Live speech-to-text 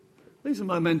These are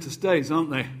momentous days, aren't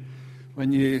they?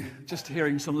 When you just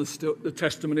hearing some of the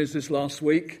testimonies this last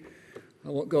week,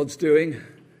 what God's doing,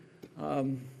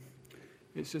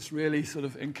 it's just really sort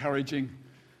of encouraging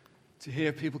to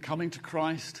hear people coming to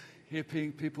Christ, hear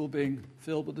people being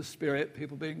filled with the Spirit,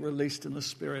 people being released in the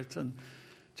Spirit, and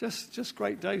just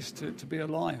great days to be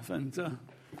alive. And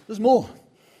there's more.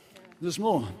 There's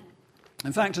more.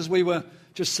 In fact, as we were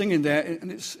just singing there,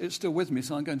 and it's still with me,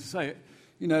 so I'm going to say it.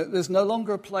 You know, there's no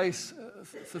longer a place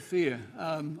for fear.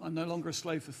 I'm no longer a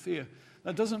slave for fear.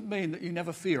 That doesn't mean that you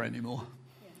never fear anymore,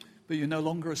 but you're no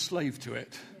longer a slave to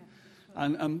it.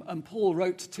 And Paul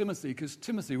wrote to Timothy, because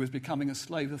Timothy was becoming a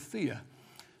slave of fear.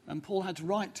 And Paul had to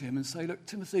write to him and say, look,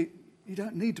 Timothy, you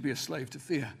don't need to be a slave to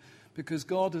fear, because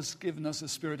God has given us a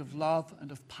spirit of love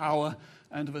and of power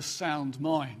and of a sound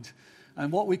mind.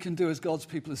 And what we can do as God's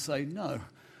people is say, no,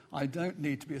 I don't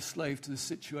need to be a slave to the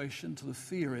situation, to the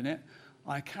fear in it.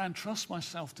 I can trust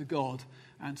myself to God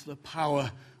and to the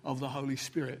power of the Holy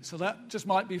Spirit. So that just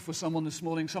might be for someone this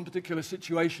morning, some particular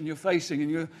situation you're facing, and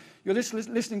you're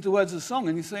listening to the words of the song,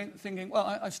 and you're thinking,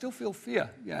 well, I still feel fear.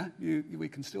 Yeah, we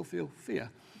can still feel fear,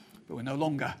 but we're no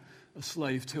longer a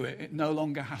slave to it. It no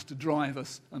longer has to drive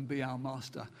us and be our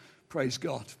master. Praise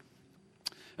God.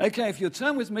 Okay, if you'll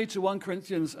turn with me to 1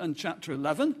 Corinthians and chapter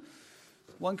 11.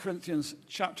 1 Corinthians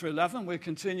chapter 11, we're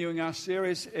continuing our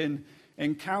series in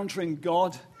Encountering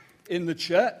God in the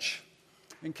Church.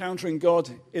 Encountering God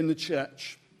in the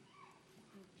Church.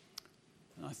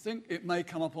 And I think it may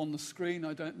come up on the screen.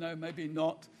 I don't know. Maybe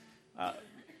not.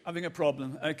 Having a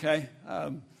problem. Okay.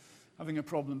 Having a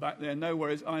problem back there. No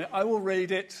worries. I will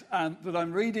read it. But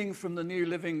I'm reading from the New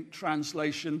Living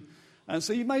Translation. And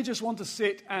so you may just want to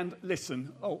sit and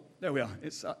listen. Oh, there we are.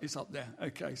 It's up there.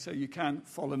 Okay. So you can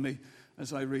follow me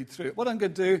as I read through it. What I'm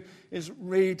going to do is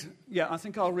read, I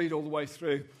think I'll read all the way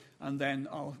through, and then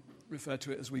I'll refer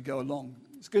to it as we go along.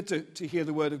 It's good to hear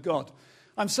the word of God.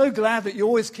 I'm so glad that you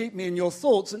always keep me in your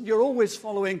thoughts, and you're always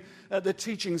following the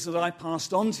teachings that I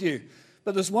passed on to you.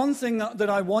 But there's one thing that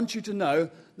I want you to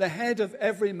know. The head of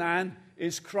every man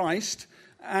is Christ,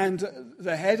 and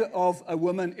the head of a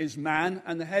woman is man,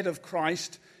 and the head of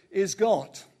Christ is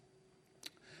God.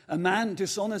 A man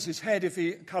dishonors his head if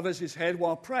he covers his head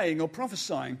while praying or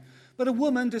prophesying. But a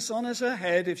woman dishonors her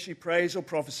head if she prays or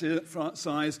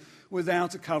prophesies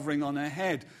without a covering on her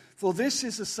head. For this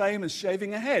is the same as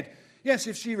shaving her head. Yes,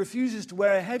 if she refuses to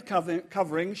wear a head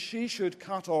covering, she should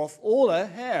cut off all her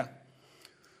hair.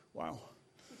 Wow.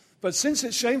 But since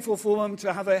it's shameful for a woman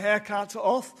to have her hair cut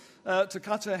off, to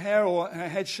cut her hair or her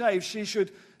head shaved, she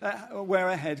should wear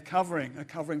a head covering, a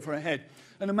covering for her head.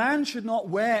 And a man should not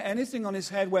wear anything on his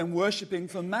head when worshipping,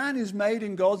 for man is made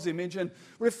in God's image and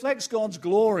reflects God's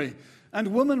glory, and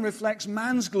woman reflects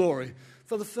man's glory.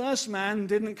 For the first man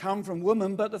didn't come from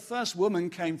woman, but the first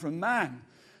woman came from man.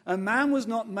 And man was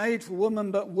not made for woman,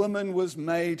 but woman was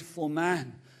made for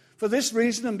man. For this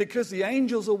reason, and because the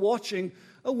angels are watching,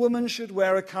 a woman should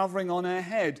wear a covering on her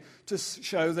head to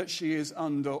show that she is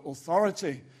under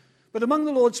authority. But among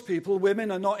the Lord's people,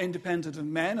 women are not independent of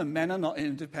men, and men are not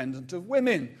independent of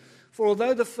women. For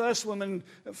although the first woman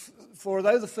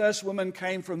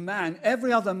came from man,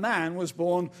 every other man was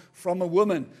born from a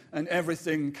woman, and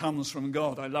everything comes from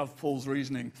God. I love Paul's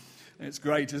reasoning. It's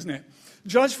great, isn't it?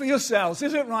 Judge for yourselves.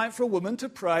 Is it right for a woman to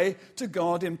pray to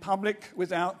God in public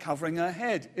without covering her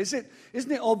head? Isn't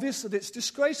it obvious that it's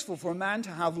disgraceful for a man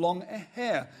to have long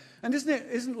hair? And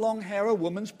isn't long hair a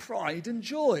woman's pride and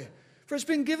joy? For it's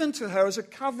been given to her as a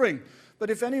covering. But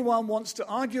if anyone wants to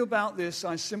argue about this,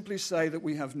 I simply say that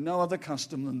we have no other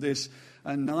custom than this,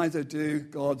 and neither do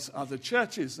God's other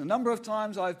churches. A number of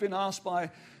times I've been asked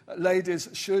by ladies,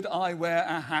 should I wear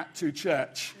a hat to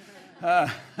church?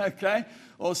 Okay?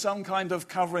 Or some kind of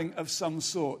covering of some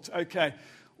sort. Okay.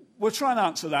 We'll try and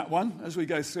answer that one as we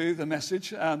go through the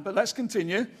message. But let's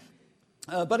continue.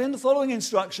 But in the following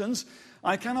instructions,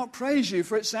 I cannot praise you,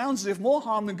 for it sounds as if more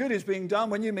harm than good is being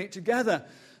done when you meet together.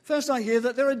 First, I hear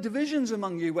that there are divisions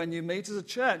among you when you meet as a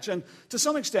church, and to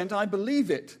some extent I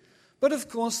believe it. But of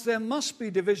course, there must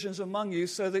be divisions among you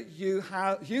so that you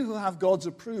who have God's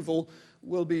approval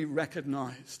will be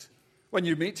recognized. When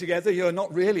you meet together, you're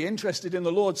not really interested in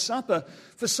the Lord's Supper.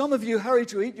 For some of you hurry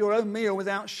to eat your own meal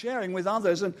without sharing with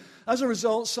others, and as a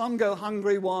result, some go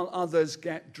hungry while others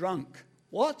get drunk.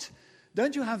 What?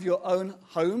 Don't you have your own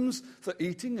homes for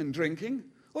eating and drinking?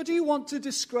 Or do you want to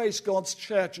disgrace God's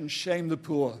church and shame the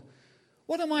poor?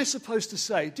 What am I supposed to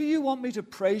say? Do you want me to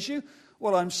praise you?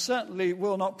 Well, I certainly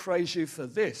will not praise you for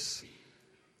this.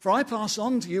 For I pass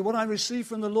on to you what I received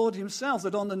from the Lord himself,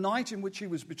 that on the night in which he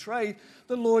was betrayed,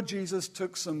 the Lord Jesus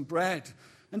took some bread,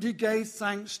 and he gave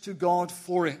thanks to God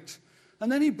for it.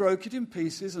 And then he broke it in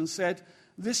pieces and said,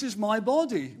 "This is my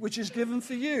body, which is given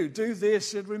for you. Do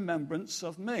this in remembrance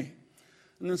of me."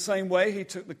 In the same way, he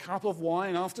took the cup of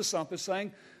wine after supper,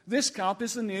 saying, "This cup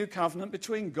is the new covenant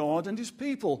between God and his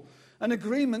people, an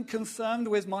agreement confirmed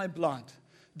with my blood.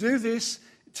 Do this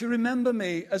to remember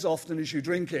me as often as you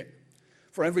drink it.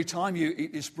 For every time you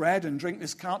eat this bread and drink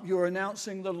this cup, you are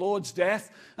announcing the Lord's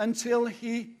death until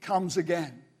he comes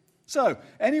again. So,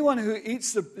 anyone who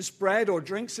eats this bread or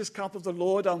drinks this cup of the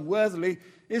Lord unworthily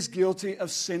is guilty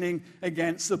of sinning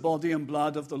against the body and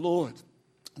blood of the Lord.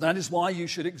 That is why you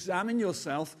should examine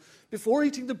yourself before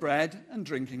eating the bread and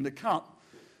drinking the cup.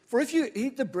 For if you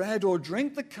eat the bread or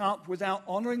drink the cup without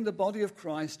honoring the body of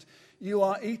Christ, you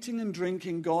are eating and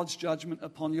drinking God's judgment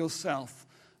upon yourself.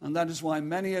 And that is why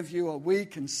many of you are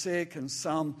weak and sick, and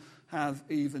some have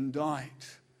even died.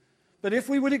 But if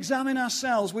we would examine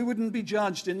ourselves, we wouldn't be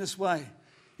judged in this way.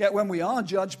 Yet when we are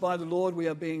judged by the Lord, we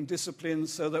are being disciplined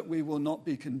so that we will not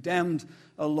be condemned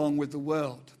along with the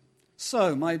world.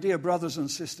 So, my dear brothers and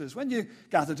sisters, when you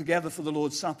gather together for the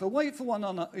Lord's Supper, wait for one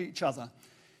on each other.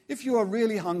 If you are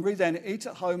really hungry, then eat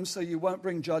at home so you won't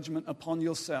bring judgment upon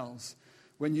yourselves.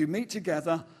 When you meet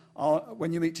together,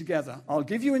 I'll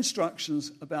give you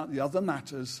instructions about the other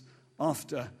matters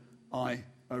after I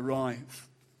arrive.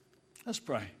 Let's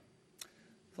pray.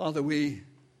 Father, we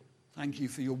thank you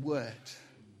for your word.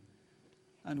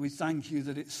 And we thank you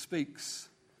that it speaks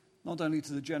not only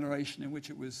to the generation in which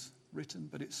it was written,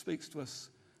 but it speaks to us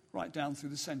right down through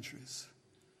the centuries.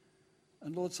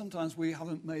 And Lord, sometimes we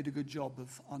haven't made a good job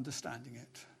of understanding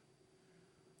it.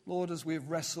 Lord, as we've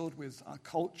wrestled with our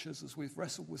cultures, as we've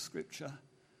wrestled with Scripture,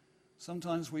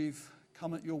 sometimes we've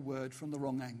come at your word from the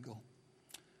wrong angle.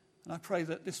 And I pray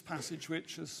that this passage,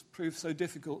 which has proved so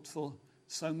difficult for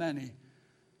so many,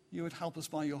 you would help us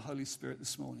by your Holy Spirit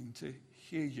this morning to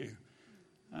hear you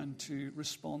and to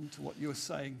respond to what you are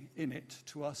saying in it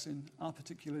to us in our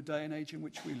particular day and age in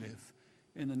which we live.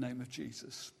 In the name of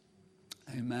Jesus.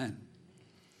 Amen.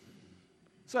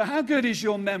 So how good is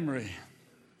your memory?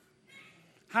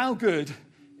 How good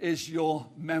is your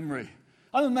memory?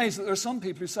 I'm amazed that there are some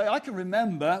people who say, I can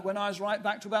remember when I was right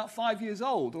back to about 5 years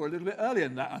old, or a little bit earlier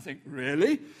than that. I think,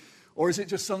 really? Or is it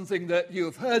just something that you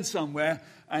have heard somewhere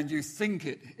and you think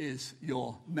it is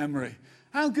your memory?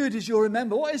 How good is your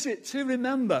remember? What is it to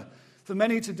remember? For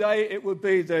many today, it would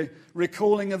be the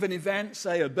recalling of an event,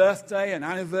 say a birthday, an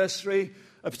anniversary,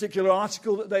 a particular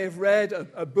article that they have read,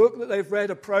 a book that they've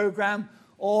read, a program,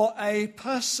 or a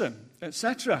person,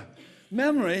 etc.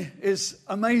 Memory is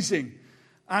amazing.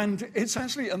 And it's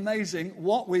actually amazing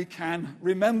what we can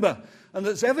remember. And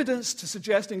there's evidence to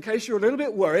suggest, in case you're a little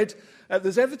bit worried,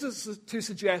 there's evidence to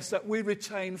suggest that we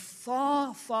retain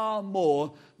far, far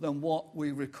more than what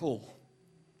we recall.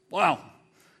 Wow.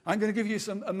 I'm going to give you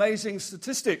some amazing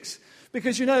statistics.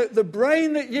 Because, you know, the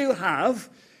brain that you have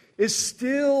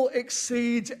still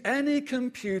exceeds any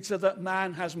computer that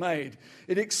man has made.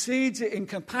 It exceeds it in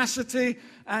capacity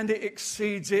and it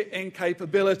exceeds it in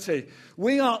capability.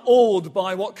 We are awed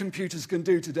by what computers can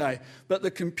do today, but the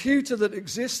computer that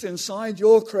exists inside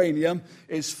your cranium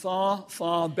is far,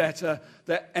 far better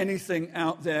than anything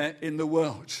out there in the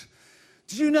world.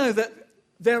 Did you know that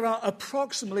there are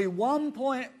approximately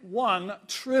 1.1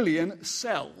 trillion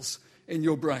cells in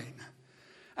your brain,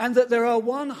 and that there are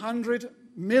 100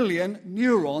 million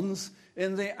neurons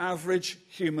in the average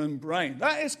human brain?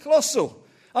 That is colossal.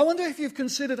 I wonder if you've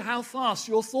considered how fast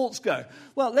your thoughts go.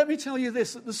 Well, let me tell you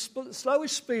this, that the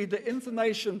slowest speed that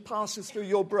information passes through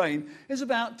your brain is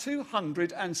about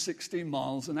 260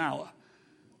 miles an hour.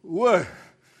 Whoa,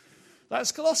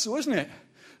 that's colossal, isn't it?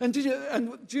 And do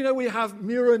you know we have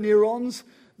mirror neurons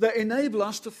that enable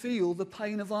us to feel the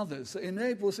pain of others, that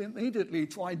enable us immediately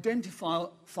to identify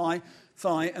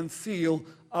and feel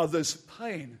others'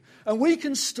 pain. And we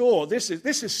can store, this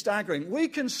is staggering, we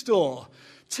can store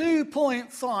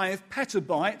 2.5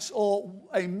 petabytes or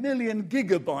 1 million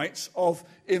gigabytes of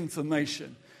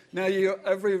information. Now, you have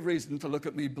every reason to look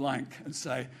at me blank and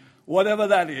say, whatever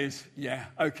that is, yeah,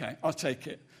 okay, I'll take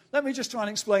it. Let me just try and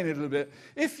explain it a little bit.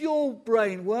 If your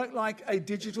brain worked like a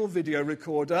digital video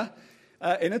recorder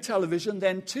in a television,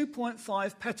 then 2.5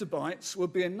 petabytes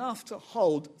would be enough to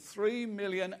hold 3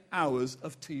 million hours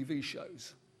of TV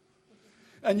shows.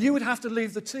 And you would have to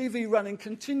leave the TV running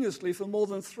continuously for more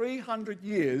than 300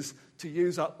 years to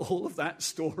use up all of that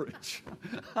storage.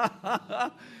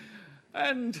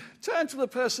 And turn to the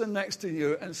person next to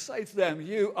you and say to them,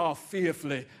 you are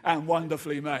fearfully and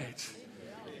wonderfully made.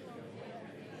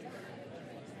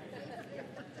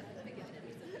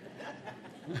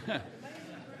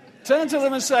 Turn to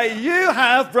them and say, you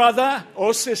have, brother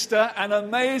or sister, an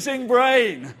amazing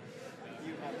brain.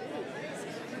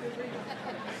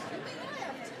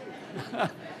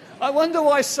 I wonder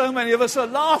why so many of us are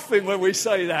laughing when we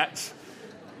say that.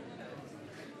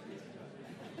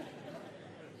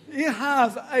 You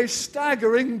have a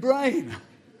staggering brain.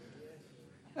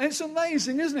 And it's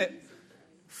amazing, isn't it?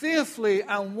 Fearfully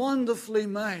and wonderfully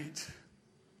made.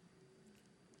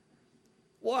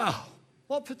 Wow,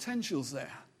 what potential's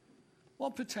there?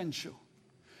 What potential?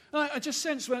 I just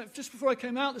sensed, just before I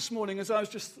came out this morning, as I was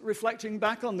just reflecting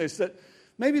back on this, that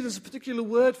maybe there's a particular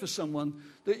word for someone,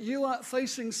 that you are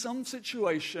facing some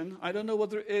situation, I don't know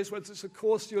whether it is, whether it's a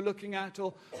course you're looking at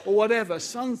or whatever,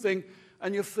 something,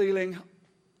 and you're feeling,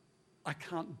 I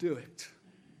can't do it.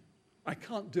 I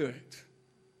can't do it.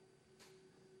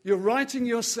 You're writing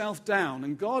yourself down,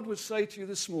 and God would say to you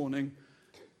this morning,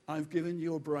 I've given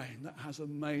you a brain that has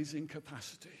amazing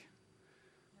capacity.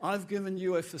 I've given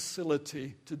you a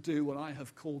facility to do what I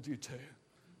have called you to.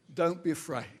 Don't be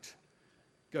afraid.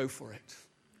 Go for it.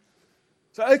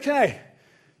 So, okay,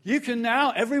 you can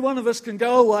now, every one of us can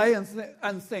go away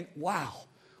and think, wow,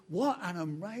 what an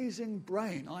amazing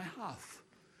brain I have.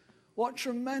 What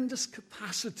tremendous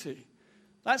capacity.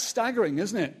 That's staggering,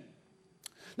 isn't it?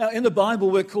 Now, in the Bible,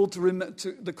 we're called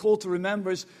the call to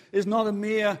remember is not a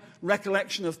mere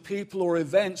recollection of people or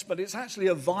events, but it's actually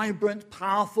a vibrant,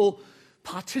 powerful,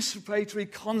 participatory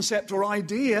concept or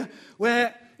idea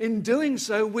where, in doing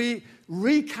so, we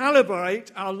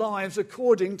recalibrate our lives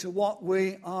according to what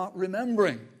we are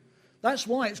remembering. That's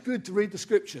why it's good to read the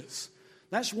Scriptures.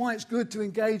 That's why it's good to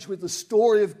engage with the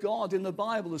story of God in the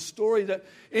Bible, the story that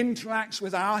interacts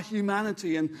with our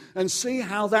humanity, and see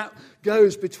how that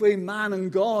goes between man and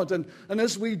God. And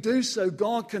as we do so,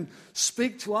 God can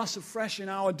speak to us afresh in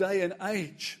our day and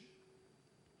age.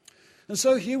 And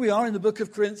so here we are in the book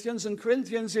of Corinthians, and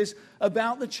Corinthians is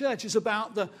about the church. It's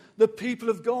about the people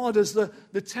of God as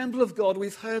the temple of God.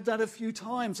 We've heard that a few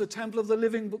times, the temple of the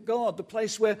living God, the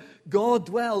place where God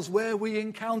dwells, where we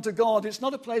encounter God. It's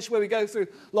not a place where we go through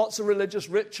lots of religious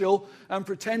ritual and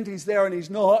pretend he's there and he's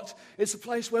not. It's a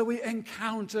place where we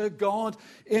encounter God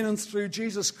in and through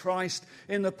Jesus Christ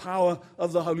in the power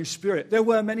of the Holy Spirit. There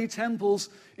were many temples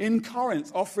in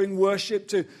Corinth offering worship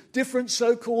to different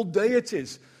so-called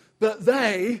deities. But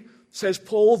they, says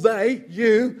Paul,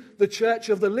 you, the church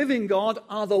of the living God,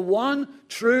 are the one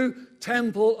true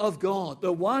temple of God,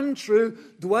 the one true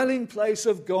dwelling place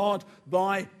of God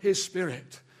by His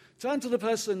Spirit. Turn to the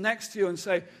person next to you and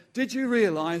say, did you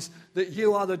realize that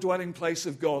you are the dwelling place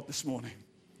of God this morning?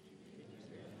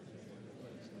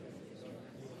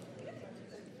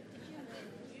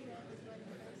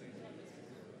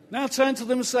 Now turn to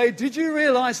them and say, did you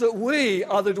realize that we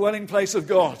are the dwelling place of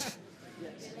God?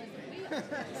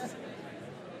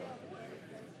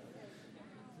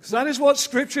 Because that is what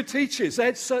Scripture teaches.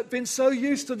 They'd been so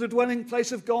used to the dwelling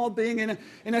place of God being in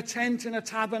a tent, in a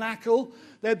tabernacle.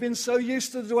 They'd been so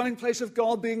used to the dwelling place of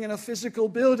God being in a physical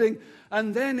building.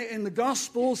 And then in the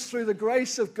Gospels, through the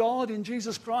grace of God in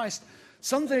Jesus Christ,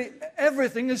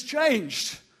 everything has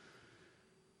changed.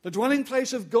 The dwelling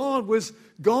place of God was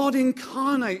God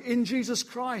incarnate in Jesus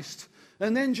Christ.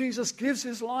 And then Jesus gives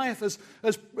his life as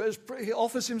he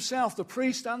offers himself, the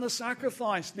priest and the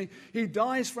sacrifice. And he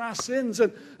dies for our sins.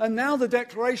 And now the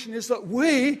declaration is that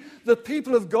we, the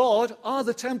people of God, are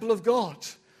the temple of God.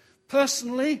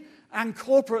 Personally and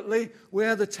corporately,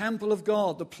 we're the temple of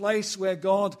God, the place where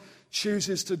God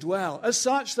chooses to dwell. As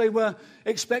such, they were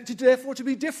expected, therefore, to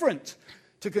be different,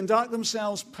 to conduct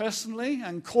themselves personally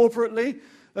and corporately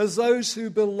as those who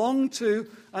belong to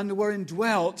and were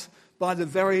indwelt by the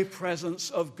very presence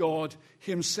of God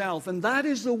himself. And that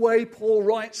is the way Paul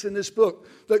writes in this book,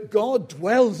 that God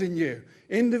dwells in you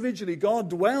individually. God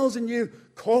dwells in you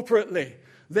corporately.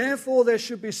 Therefore, there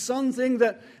should be something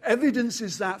that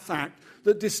evidences that fact,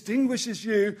 that distinguishes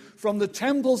you from the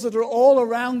temples that are all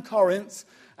around Corinth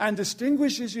and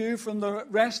distinguishes you from the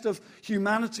rest of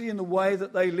humanity in the way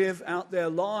that they live out their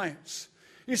lives.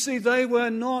 You see, they were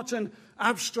not an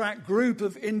abstract group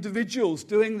of individuals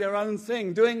doing their own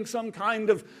thing, doing some kind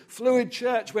of fluid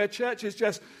church where church is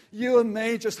just you and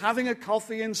me just having a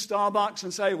coffee in Starbucks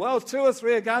and say, well, 2 or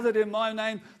 3 are gathered in my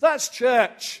name. That's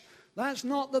church. That's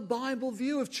not the Bible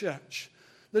view of church.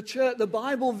 The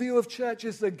Bible view of church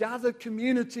is the gathered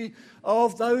community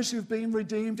of those who've been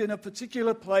redeemed in a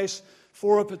particular place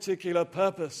for a particular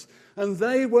purpose. And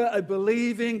they were a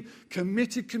believing,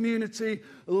 committed community,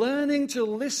 learning to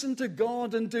listen to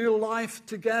God and do life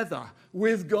together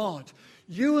with God.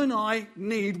 You and I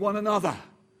need one another.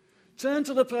 Turn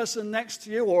to the person next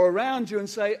to you or around you and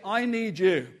say, I need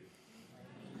you.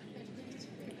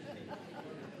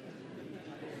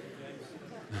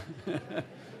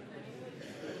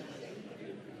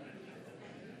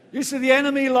 You see, the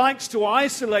enemy likes to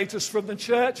isolate us from the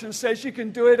church and says you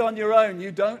can do it on your own.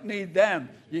 You don't need them.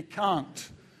 You can't.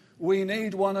 We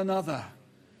need one another.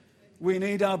 We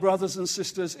need our brothers and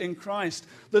sisters in Christ.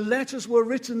 The letters were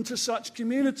written to such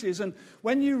communities. And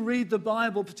when you read the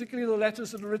Bible, particularly the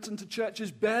letters that are written to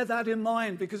churches, bear that in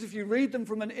mind. Because if you read them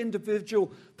from an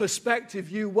individual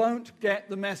perspective, you won't get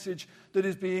the message that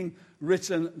is being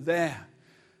written there.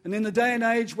 And in the day and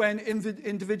age when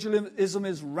individualism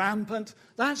is rampant,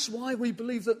 that's why we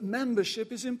believe that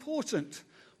membership is important.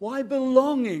 Why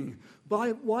belonging,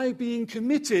 why being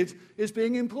committed is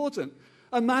being important.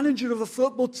 A manager of a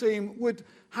football team would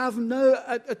have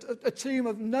a team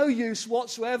of no use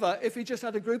whatsoever if he just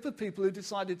had a group of people who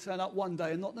decided to turn up one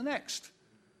day and not the next.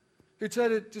 Who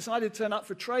decided to turn up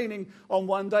for training on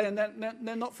one day and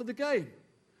then not for the game.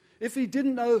 If he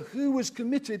didn't know who was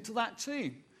committed to that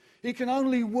team. He can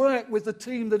only work with the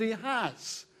team that he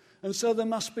has. And so there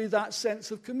must be that sense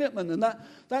of commitment. And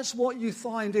that's what you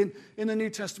find in the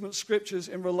New Testament scriptures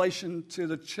in relation to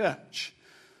the church.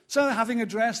 So having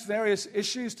addressed various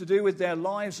issues to do with their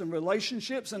lives and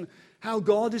relationships and how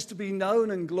God is to be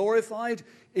known and glorified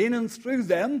in and through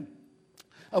them,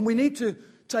 and we need to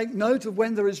take note of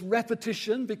when there is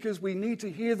repetition because we need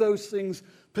to hear those things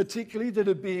particularly that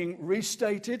are being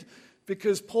restated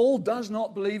because Paul does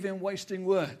not believe in wasting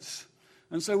words.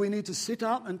 And so we need to sit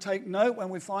up and take note when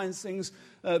we find things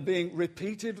being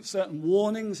repeated, certain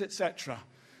warnings, etc.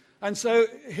 And so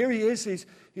here he is.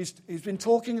 He's been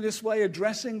talking this way,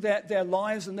 addressing their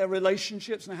lives and their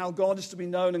relationships and how God is to be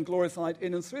known and glorified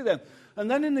in and through them. And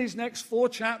then in these next 4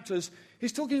 chapters,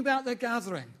 he's talking about their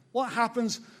gathering. What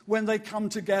happens when they come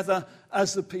together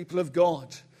as the people of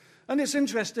God? And it's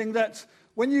interesting that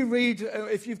when you read,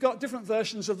 if you've got different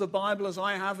versions of the Bible as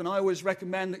I have, and I always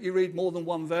recommend that you read more than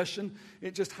one version,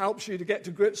 it just helps you to get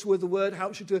to grips with the Word,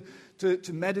 helps you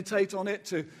to meditate on it,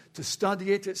 to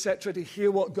study it, etc., to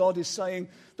hear what God is saying.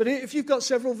 But if you've got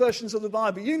several versions of the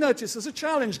Bible, you notice there's a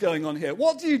challenge going on here.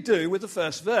 What do you do with the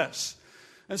first verse?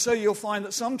 And so you'll find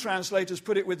that some translators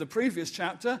put it with the previous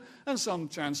chapter, and some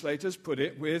translators put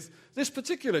it with this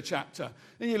particular chapter.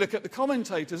 And you look at the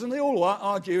commentators, and they all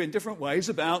argue in different ways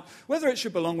about whether it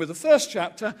should belong with the first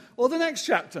chapter or the next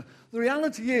chapter. The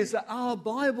reality is that our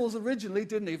Bibles originally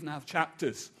didn't even have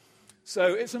chapters.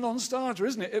 So it's a non-starter,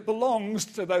 isn't it? It belongs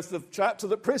to both the chapter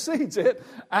that precedes it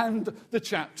and the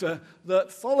chapter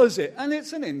that follows it. And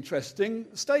it's an interesting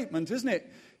statement, isn't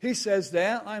it? He says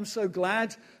there, I'm so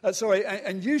glad,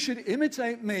 and you should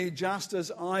imitate me just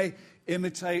as I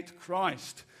imitate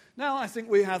Christ. Now, I think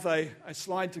we have a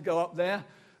slide to go up there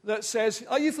that says,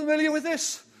 are you familiar with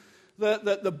this?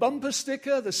 The bumper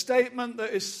sticker, the statement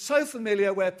that is so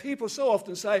familiar where people so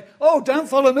often say, oh, don't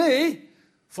follow me,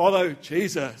 follow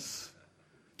Jesus.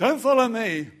 Don't follow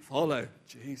me, follow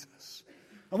Jesus.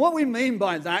 And what we mean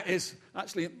by that is,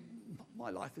 actually,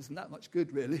 my life isn't that much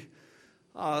good, really.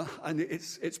 And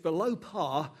it's below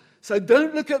par. So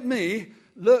don't look at me,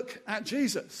 look at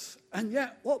Jesus. And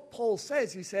yet what Paul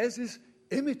says, he says, is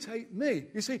imitate me.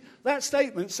 You see, that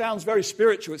statement sounds very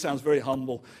spiritual. It sounds very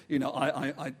humble. You know,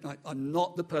 I'm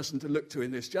not the person to look to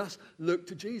in this. Just look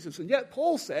to Jesus. And yet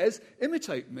Paul says,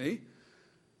 imitate me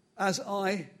as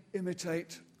I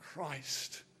imitate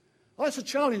Christ. Well, that's a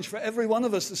challenge for every one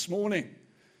of us this morning.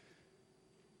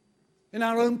 In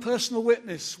our own personal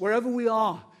witness, wherever we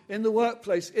are, in the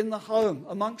workplace, in the home,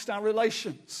 amongst our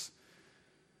relations.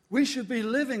 We should be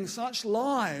living such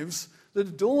lives that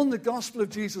adorn the gospel of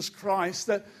Jesus Christ,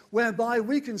 that whereby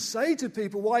we can say to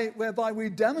people, whereby we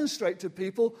demonstrate to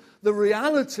people the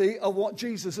reality of what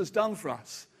Jesus has done for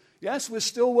us. Yes, we're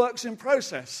still works in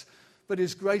process, but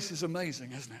his grace is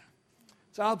amazing, isn't it?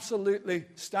 It's absolutely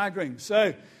staggering.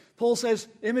 So, Paul says,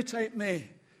 imitate me.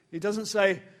 He doesn't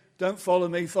say, don't follow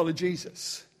me, follow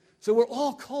Jesus. So we're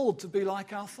all called to be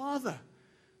like our Father.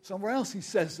 Somewhere else he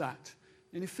says that,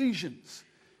 in Ephesians,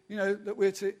 that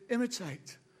we're to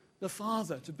imitate the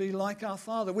Father, to be like our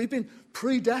Father. We've been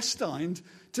predestined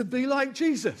to be like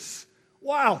Jesus.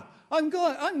 Wow, I'm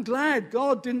glad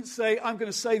God didn't say, I'm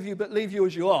going to save you but leave you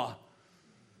as you are.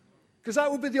 Because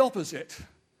that would be the opposite.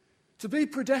 To be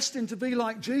predestined to be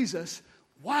like Jesus,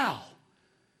 wow,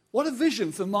 what a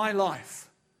vision for my life.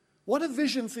 What a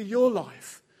vision for your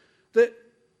life. That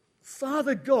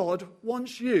Father God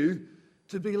wants you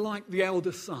to be like the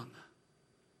elder son,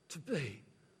 to be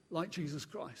like Jesus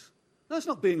Christ. That's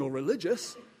not being all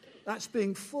religious. That's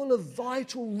being full of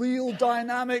vital, real,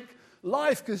 dynamic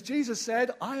life, because Jesus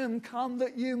said, I am come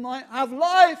that you might have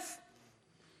life.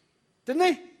 Didn't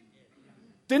he?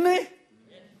 Didn't he?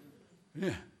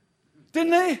 Yeah.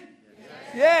 Didn't he?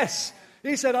 Yes.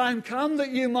 He said, I am come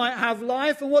that you might have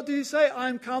life. And what did he say? I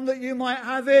am come that you might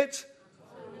have it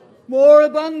more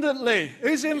abundantly.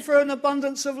 Who's in for an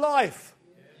abundance of life?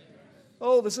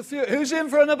 Oh, there's a few. Who's in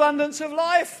for an abundance of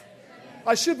life?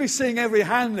 I should be seeing every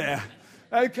hand there.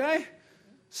 Okay?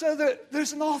 So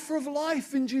there's an offer of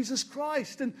life in Jesus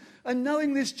Christ. And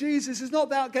knowing this Jesus is not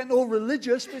about getting all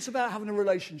religious, but it's about having a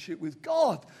relationship with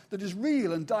God that is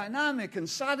real and dynamic and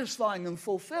satisfying and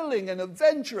fulfilling and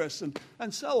adventurous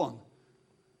and so on.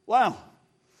 Wow.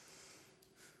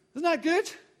 Isn't that good?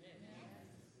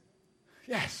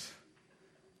 Yes.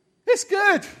 It's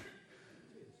good.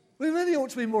 We really ought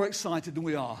to be more excited than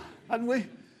we are, hadn't we?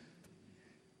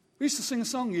 We used to sing a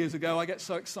song years ago, I get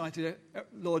so excited,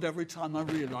 Lord, every time I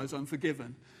realise I'm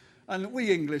forgiven. And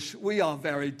we English, we are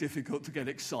very difficult to get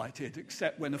excited,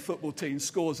 except when a football team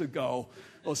scores a goal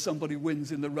or somebody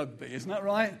wins in the rugby, isn't that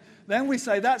right? Then we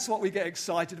say that's what we get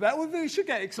excited about. Well, we should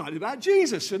get excited about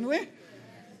Jesus, shouldn't we?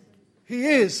 He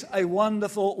is a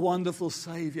wonderful, wonderful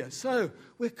Saviour. So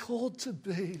we're called to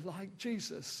be like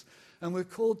Jesus, and we're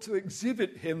called to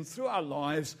exhibit him through our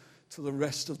lives to the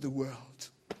rest of the world.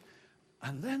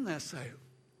 And then they say,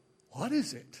 what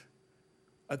is it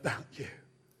about you?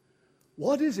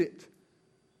 What is it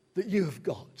that you have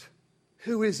got?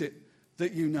 Who is it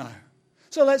that you know?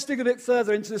 So let's dig a bit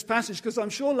further into this passage, because I'm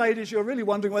sure, ladies, you're really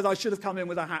wondering whether I should have come in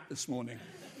with a hat this morning.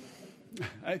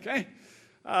 Okay?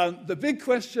 The big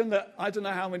question that I don't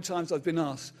know how many times I've been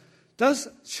asked,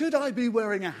 should I be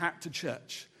wearing a hat to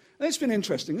church? And it's been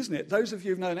interesting, isn't it? Those of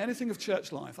you who've known anything of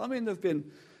church life, I mean, there have been,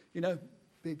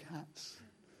 big hats.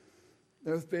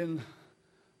 There have been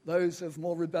those of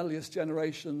more rebellious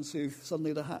generations who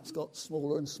suddenly the hats got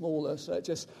smaller and smaller. So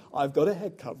I've got a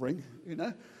head covering,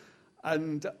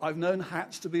 And I've known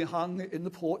hats to be hung in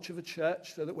the porch of a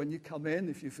church so that when you come in,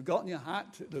 if you've forgotten your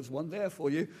hat, there's one there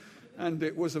for you. And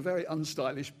it was a very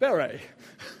unstylish beret.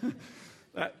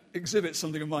 That exhibits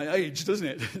something of my age, doesn't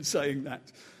it, saying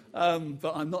that.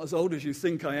 But I'm not as old as you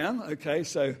think I am. Okay,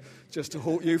 so just to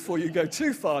halt you before you go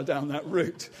too far down that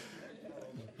route.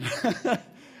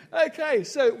 Okay,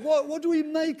 so what do we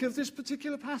make of this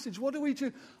particular passage? What are we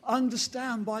to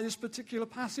understand by this particular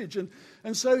passage? And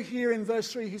so here in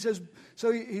verse 3, he says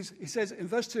in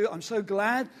verse 2, I'm so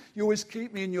glad you always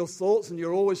keep me in your thoughts and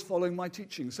you're always following my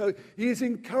teaching. So he is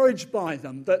encouraged by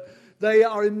them that they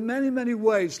are in many, many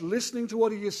ways listening to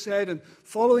what he has said and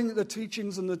following the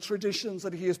teachings and the traditions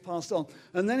that he has passed on.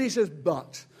 And then he says,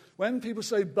 but. When people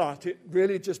say but, it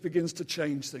really just begins to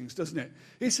change things, doesn't it?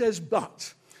 He says,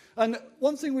 but. And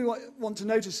one thing we want to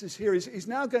notice is here is he's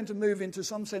now going to move into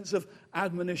some sense of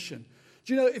admonition.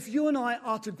 Do you know, if you and I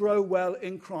are to grow well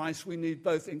in Christ, we need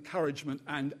both encouragement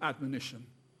and admonition.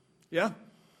 Yeah?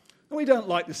 And we don't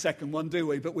like the second one, do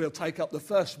we? But we'll take up the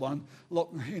first one,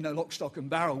 lock, stock and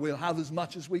barrel. We'll have as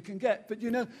much as we can get. But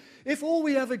if all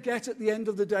we ever get at the end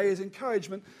of the day is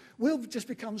encouragement, we'll just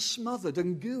become smothered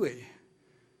and gooey.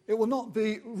 It will not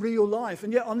be real life.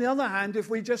 And yet, on the other hand, if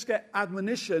we just get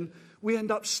admonition, we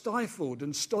end up stifled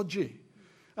and stodgy.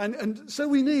 And so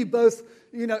we need both,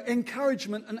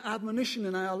 encouragement and admonition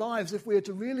in our lives if we are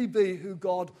to really be who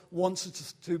God wants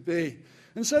us to be.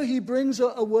 And so he brings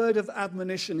a word of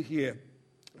admonition here.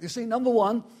 You see, number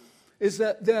one is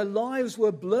that their lives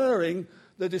were blurring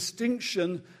the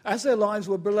distinction, as their lives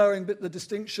were blurring the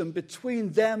distinction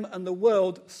between them and the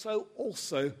world, so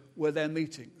also were their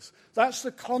meetings. That's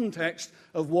the context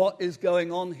of what is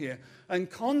going on here. And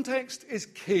context is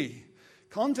key.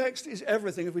 Context is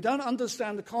everything. If we don't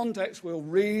understand the context, we'll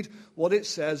read what it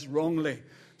says wrongly.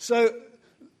 So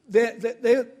there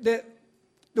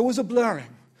was a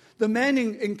blurring. The men,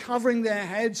 in covering their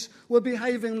heads, were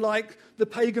behaving like the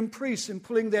pagan priests in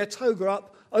pulling their toga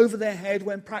up over their head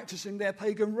when practicing their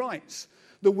pagan rites.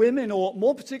 The women, or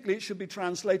more particularly it should be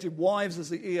translated wives as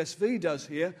the ESV does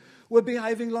here, were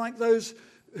behaving like those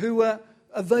who were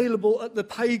available at the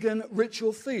pagan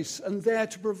ritual feasts and there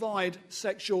to provide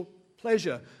sexual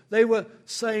pleasure. They were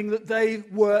saying that they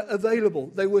were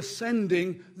available. They were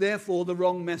sending, therefore, the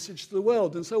wrong message to the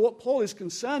world. And so what Paul is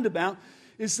concerned about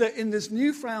is that in this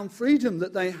newfound freedom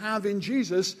that they have in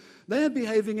Jesus, they're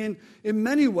behaving in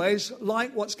many ways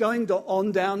like what's going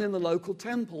on down in the local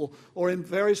temple or in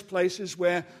various places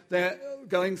where they're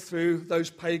going through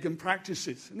those pagan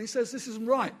practices. And he says this isn't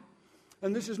right.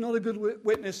 And this is not a good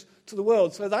witness to the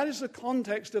world. So that is the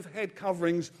context of head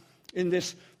coverings in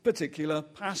this particular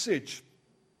passage.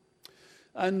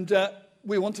 And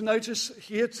we want to notice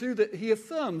here too that he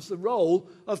affirms the role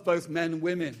of both men and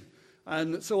women.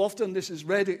 And so often this is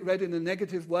read in a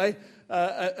negative way,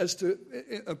 as to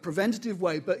a preventative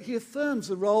way. But he affirms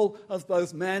the role of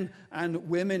both men and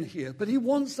women here. But he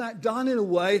wants that done in a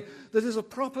way that is a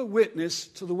proper witness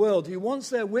to the world. He wants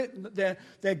their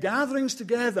gatherings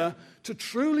together to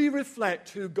truly reflect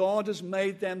who God has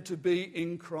made them to be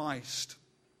in Christ.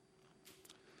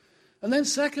 And then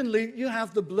secondly, you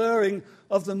have the blurring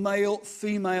of the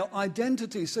male-female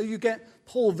identity. So you get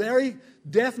Paul very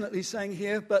definitely saying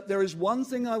here, but there is one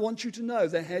thing I want you to know.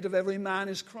 The head of every man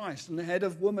is Christ, and the head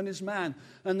of woman is man,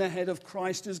 and the head of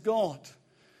Christ is God.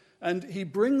 And he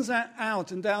brings that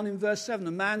out, and down in verse 7,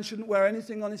 a man shouldn't wear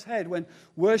anything on his head when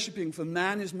worshipping, for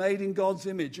man is made in God's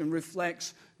image and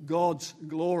reflects God's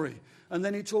glory. And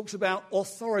then he talks about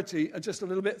authority just a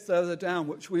little bit further down,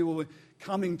 which we will be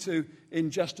coming to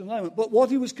in just a moment. But what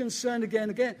he was concerned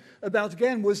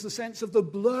about was the sense of the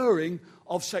blurring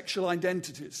of sexual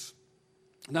identities.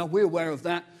 Now, we're aware of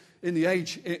that in the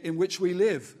age in which we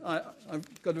live.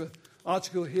 I've got an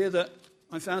article here that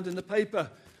I found in the paper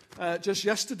just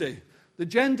yesterday. The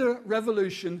gender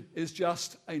revolution is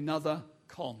just another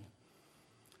con.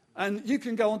 And you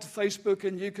can go onto Facebook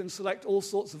and you can select all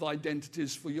sorts of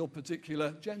identities for your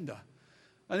particular gender.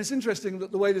 And it's interesting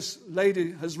that the way this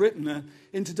lady has written,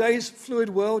 in today's fluid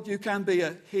world, you can be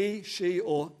a he, she,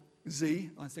 or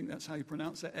Z. I think that's how you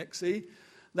pronounce it, XE.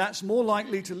 That's more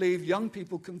likely to leave young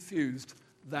people confused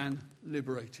than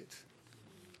liberated.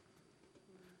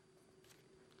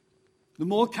 The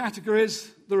more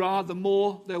categories there are, the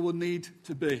more there will need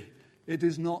to be. It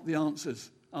is not the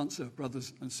answer,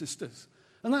 brothers and sisters.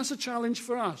 And that's a challenge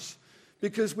for us,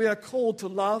 because we are called to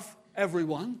love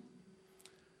everyone.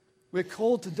 We're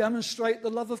called to demonstrate the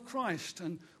love of Christ.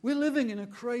 And we're living in a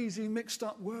crazy,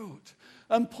 mixed-up world.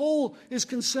 And Paul is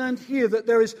concerned here that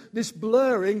there is this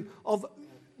blurring of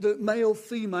the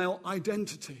male-female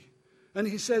identity. And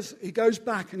he goes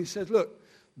back and he says, look,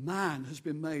 man has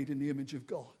been made in the image of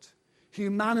God.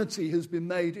 Humanity has been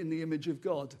made in the image of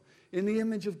God. In the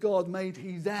image of God made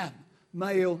he them,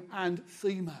 male and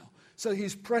female. So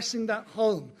he's pressing that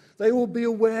home. They will be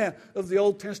aware of the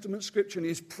Old Testament scripture, and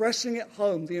he's pressing it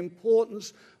home, the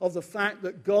importance of the fact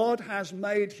that God has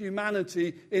made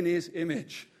humanity in his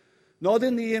image. Not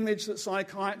in the image that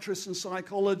psychiatrists and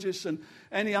psychologists and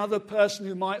any other person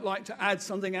who might like to add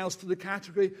something else to the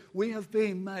category. We have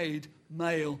been made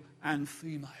male and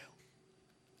female.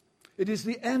 It is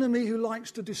the enemy who likes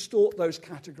to distort those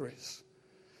categories,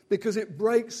 because it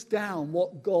breaks down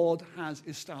what God has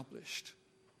established.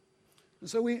 And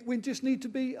so we just need to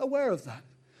be aware of that.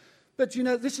 But,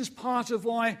 this is part of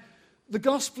why the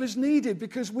gospel is needed,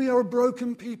 because we are a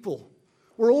broken people.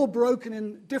 We're all broken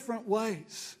in different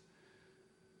ways.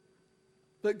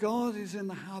 But God is in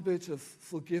the habit of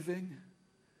forgiving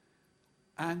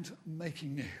and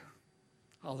making new.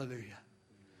 Hallelujah.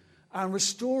 And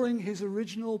restoring his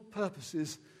original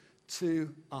purposes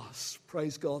to us.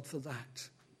 Praise God for that.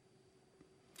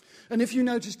 And if you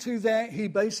notice too there, he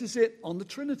bases it on the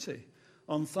Trinity.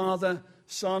 On Father,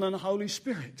 Son, and Holy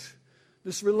Spirit.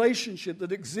 This relationship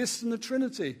that exists in the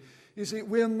Trinity. You see,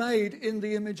 we're made in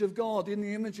the image of God, in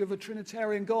the image of a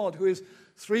Trinitarian God who is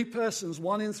three persons,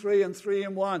 one in three and three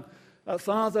in one.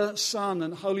 Father, Son,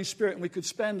 and Holy Spirit. And we could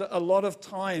spend a lot of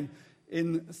time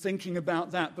in thinking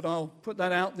about that, but I'll put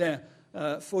that out there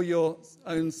for your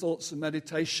own thoughts and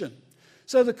meditation.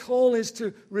 So the call is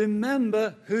to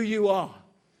remember who you are.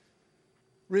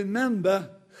 Remember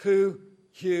who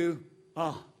you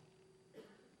are.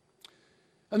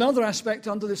 Another aspect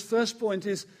under this first point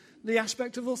is the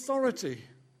aspect of authority.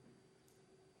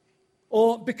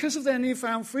 Or because of their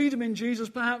newfound freedom in Jesus,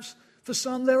 perhaps for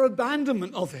some their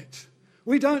abandonment of it.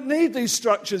 We don't need these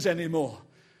structures anymore.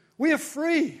 We are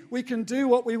free. We can do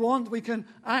what we want. We can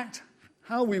act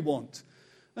how we want.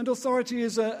 And authority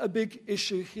is a big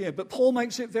issue here. But Paul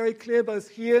makes it very clear both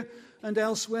here and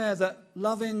elsewhere that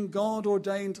loving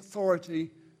God-ordained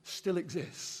authority still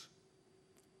exists.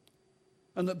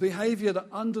 And that behavior that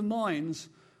undermines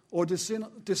or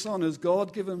dishonors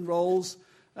God-given roles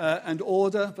and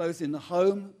order, both in the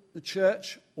home, the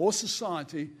church, or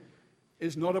society,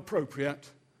 is not appropriate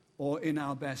or in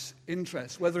our best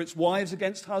interest. Whether it's wives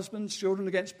against husbands, children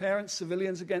against parents,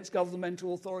 civilians against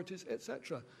governmental authorities,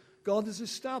 etc. God has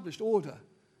established order.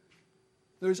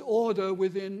 There is order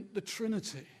within the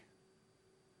Trinity.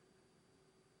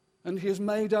 And he has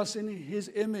made us in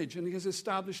his image, and he has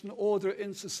established an order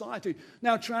in society.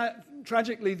 Now,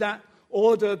 tragically, that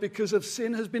order, because of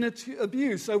sin, has been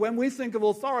abused. So when we think of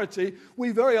authority, we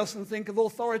very often think of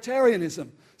authoritarianism.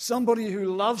 Somebody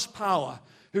who loves power,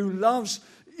 who loves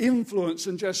influence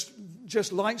and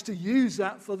just likes to use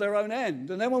that for their own end.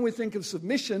 And then when we think of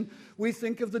submission, we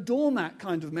think of the doormat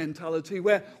kind of mentality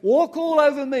where walk all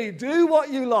over me, do what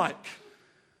you like.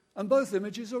 And both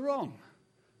images are wrong.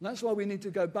 And that's why we need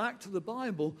to go back to the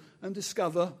Bible and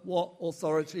discover what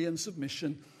authority and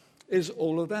submission is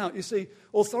all about. You see,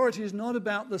 authority is not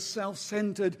about the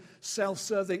self-centered,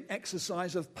 self-serving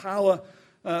exercise of power,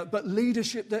 but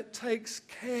leadership that takes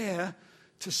care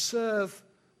to serve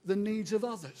the needs of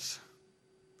others.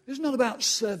 It's not about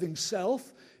serving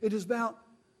self. It is about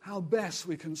how best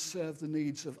we can serve the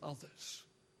needs of others.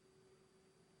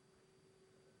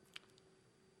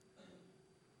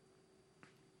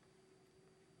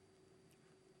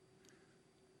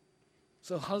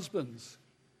 So husbands,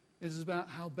 it is about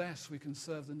how best we can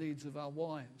serve the needs of our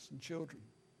wives and children.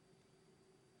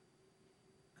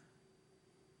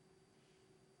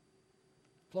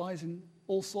 Applies in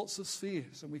all sorts of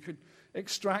spheres, and we could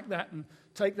extract that and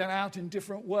take that out in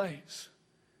different ways.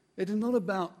 It is not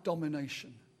about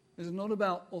domination. It is not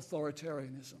about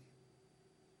authoritarianism.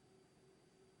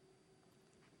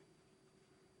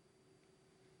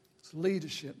 It's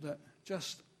leadership that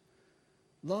just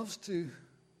loves to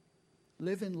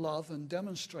live in love and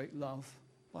demonstrate love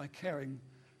by caring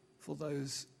for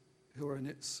those who are in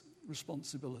its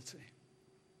responsibility.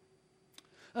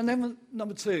 And then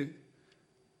number 2,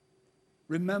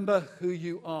 remember who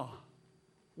you are.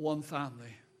 One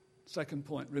family. Second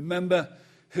point, remember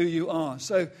who you are.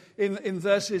 So in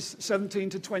verses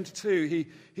 17 to 22,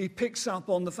 he picks up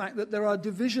on the fact that there are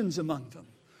divisions among them.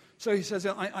 So he says,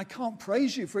 I can't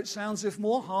praise you, for it sounds as if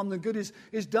more harm than good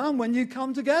is done when you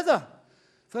come together.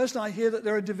 First, I hear that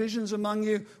there are divisions among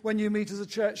you when you meet as a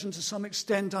church, and to some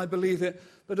extent I believe it.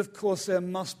 But of course there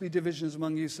must be divisions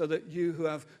among you so that you who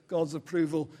have God's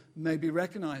approval may be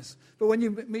recognized. But when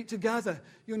you meet together,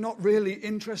 you're not really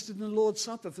interested in the Lord's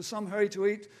Supper. For some hurry to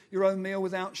eat your own meal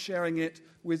without sharing it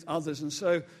with others. And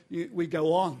so we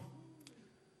go on.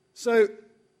 So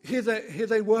here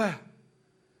they were,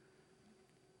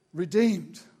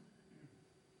 redeemed,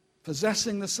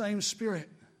 possessing the same Spirit.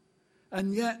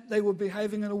 And yet they were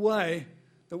behaving in a way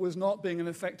that was not being an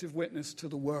effective witness to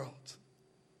the world.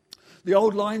 The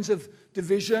old lines of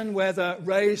division, whether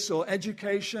race or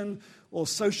education or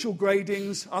social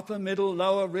gradings, upper, middle,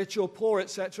 lower, rich or poor,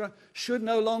 etc., should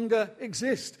no longer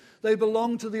exist. They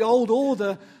belong to the old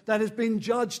order that has been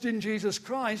judged in Jesus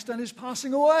Christ and is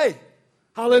passing away.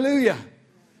 Hallelujah.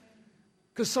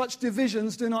 Because such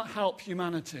divisions do not help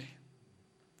humanity.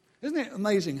 Isn't it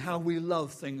amazing how we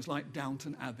love things like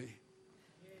Downton Abbey?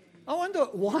 I wonder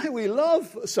why we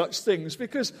love such things,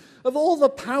 because of all the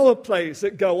power plays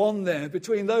that go on there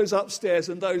between those upstairs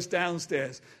and those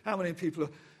downstairs. How many people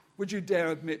would you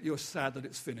dare admit you're sad that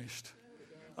it's finished?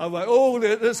 I'm like, oh,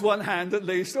 there's one hand at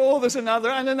least. Oh, there's another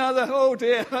and another. Oh,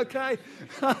 dear, okay.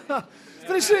 But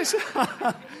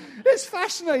it's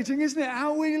fascinating, isn't it,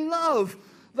 how we love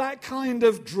that kind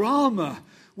of drama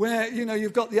where,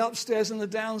 you've got the upstairs and the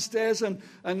downstairs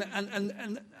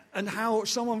and how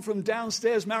someone from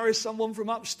downstairs marries someone from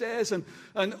upstairs and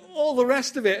all the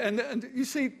rest of it. And you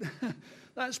see,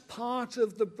 that's part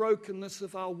of the brokenness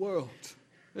of our world,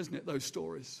 isn't it, those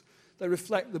stories? They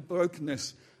reflect the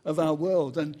brokenness of our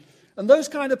world. And those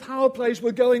kind of power plays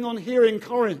were going on here in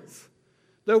Corinth.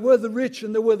 There were the rich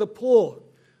and there were the poor.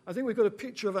 I think we've got a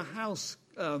picture of a house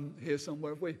here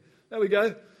somewhere. There we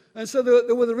go. And so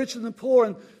there were the rich and the poor,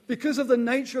 and because of the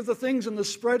nature of the things and the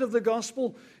spread of the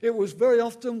gospel, it was very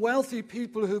often wealthy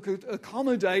people who could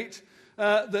accommodate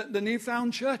the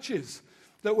newfound churches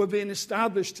that were being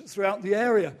established throughout the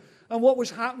area. And what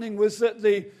was happening was that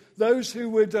the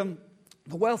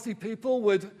wealthy people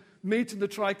would meet in the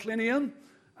triclinium,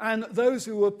 and those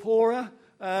who were poorer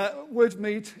would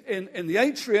meet in the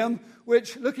atrium,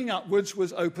 which, looking upwards,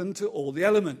 was open to all the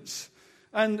elements.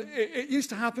 And it used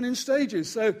to happen in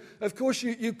stages. So, of course,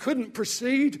 you couldn't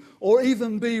proceed or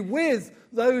even be with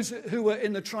those who were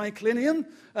in the triclinium.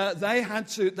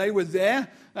 They were there,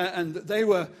 and they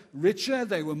were richer,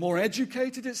 they were more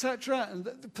educated, etc., and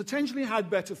potentially had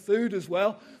better food as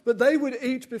well. But they would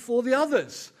eat before the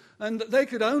others. And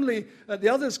the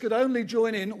others could only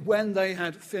join in when they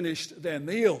had finished their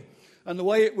meal. And the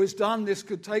way it was done, this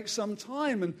could take some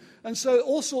time. And so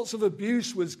all sorts of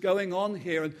abuse was going on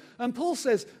here. And Paul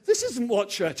says, this isn't what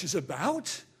church is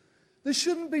about. There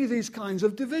shouldn't be these kinds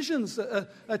of divisions that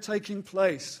are taking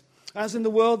place. As in the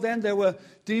world then, there were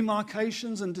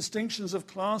demarcations and distinctions of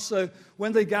class. So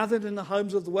when they gathered in the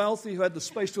homes of the wealthy who had the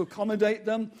space to accommodate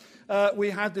them, we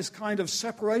had this kind of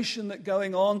separation that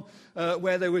going on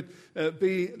where there would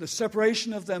be the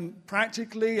separation of them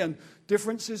practically and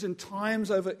differences in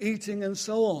times over eating and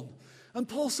so on. And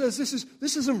Paul says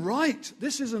this isn't right.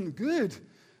 This isn't good.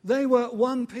 They were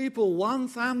one people, one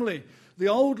family. The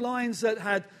old lines that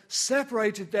had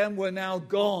separated them were now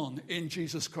gone in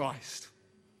Jesus Christ.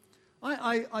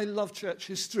 I love church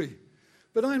history,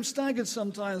 but I'm staggered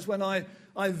sometimes when I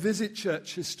visit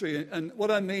church history. And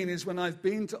what I mean is when I've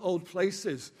been to old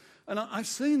places, and I've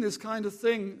seen this kind of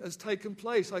thing has taken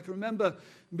place. I can remember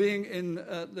being in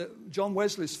John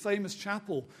Wesley's famous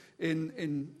chapel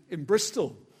in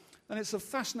Bristol. And it's a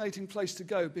fascinating place to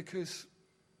go because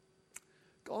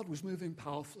God was moving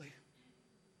powerfully.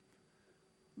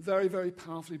 Very, very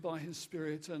powerfully by his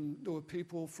Spirit. And there were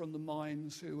people from the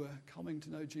mines who were coming to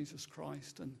know Jesus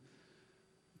Christ. And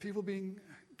people being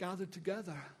gathered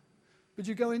together. But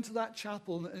you go into that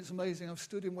chapel and it's amazing. I've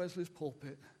stood in Wesley's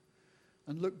pulpit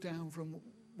and looked down from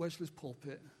Wesley's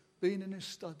pulpit, been in his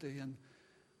study, and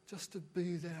just to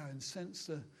be there and sense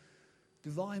the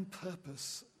divine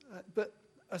purpose. But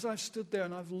as I've stood there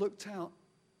and I've looked out,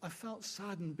 I felt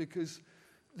saddened because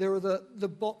there are the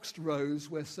boxed rows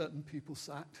where certain people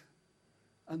sat,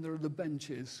 and there are the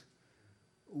benches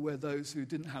where those who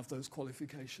didn't have those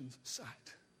qualifications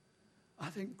sat. I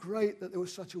think great that there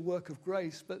was such a work of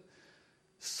grace, but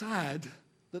sad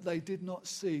that they did not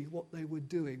see what they were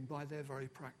doing by their very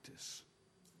practice.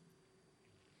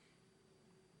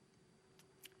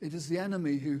 It is the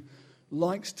enemy who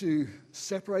likes to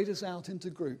separate us out into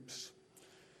groups,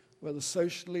 whether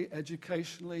socially,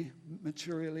 educationally,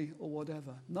 materially, or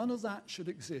whatever. None of that should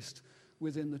exist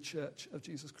within the Church of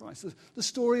Jesus Christ. The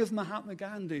story of Mahatma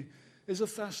Gandhi is a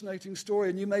fascinating story,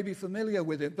 and you may be familiar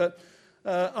with it, but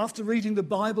after reading the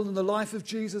Bible and the life of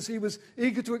Jesus, he was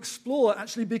eager to explore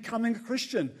actually becoming a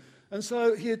Christian. And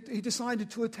so he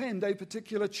decided to attend a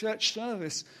particular church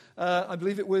service. I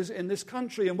believe it was in this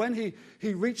country. And when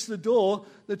he reached the door,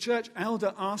 the church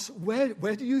elder asked, where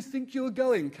do you think you're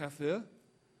going, Kafir?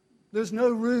 There's no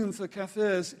room for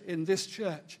Kafirs in this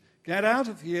church. Get out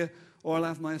of here, or I'll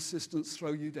have my assistants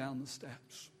throw you down the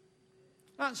steps.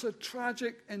 That's a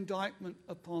tragic indictment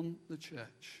upon the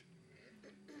church.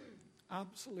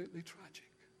 Absolutely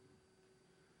tragic.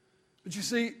 But you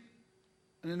see,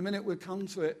 and in a minute we'll come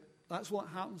to it, that's what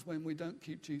happens when we don't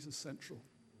keep Jesus central.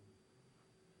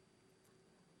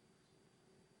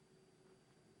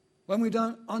 When we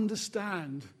don't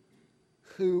understand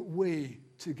who we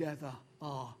together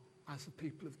are as a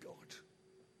people of God.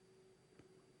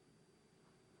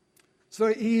 It's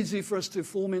very easy for us to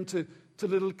form into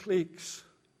little cliques.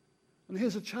 And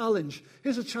here's a challenge.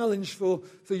 Here's a challenge for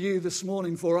you this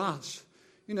morning, for us.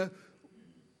 You know,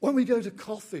 when we go to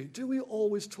coffee, do we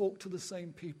always talk to the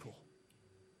same people?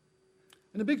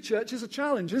 In a big church, it's a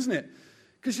challenge, isn't it?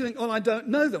 Because you think, oh, I don't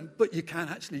know them. But you can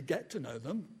actually get to know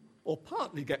them, or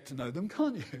partly get to know them,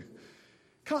 can't you?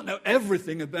 Can't know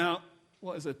everything about,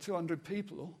 200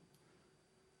 people?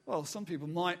 Well, some people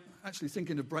might actually think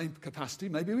in a brain capacity,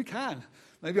 maybe we can.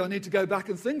 Maybe I need to go back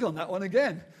and think on that one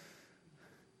again.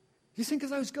 You think of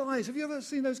those guys. Have you ever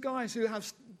seen those guys who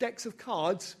have decks of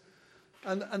cards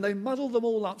and they muddle them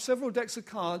all up, several decks of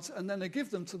cards, and then they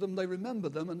give them to them, they remember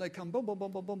them, and they come boom, boom,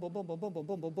 boom, boom, boom, boom, boom, boom, boom,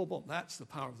 boom, boom, boom, boom. That's the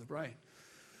power of the brain.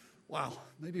 Wow,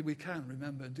 maybe we can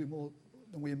remember and do more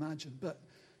than we imagine. But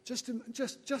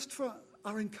just for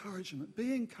our encouragement,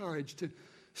 be encouraged to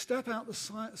step out the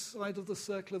side of the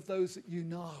circle of those that you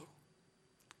know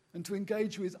and to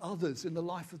engage with others in the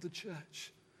life of the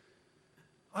church.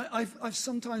 I've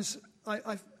sometimes,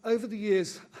 over the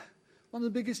years, one of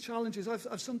the biggest challenges,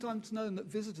 I've sometimes known that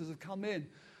visitors have come in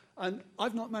and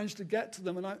I've not managed to get to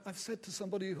them, and I've said to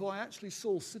somebody who I actually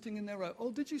saw sitting in their row,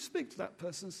 oh, did you speak to that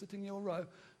person sitting in your row?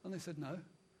 And they said no.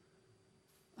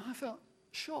 And I felt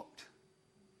shocked.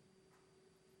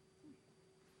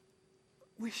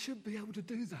 We should be able to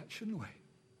do that, shouldn't we?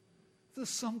 If there's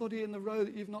somebody in the row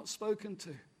that you've not spoken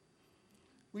to,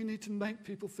 we need to make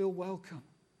people feel welcome.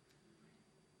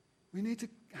 We need to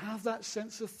have that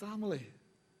sense of family.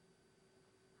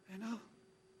 You know?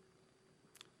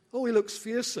 Oh, he looks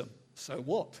fearsome. So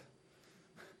what?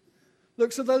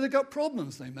 Looks as though they've got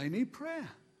problems. They may need prayer.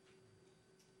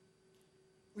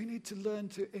 We need to learn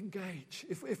to engage.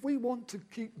 If we want to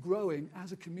keep growing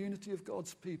as a community of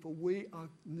God's people, we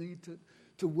need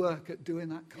to work at doing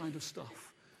that kind of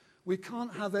stuff. We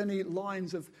can't have any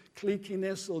lines of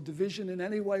cliquiness or division in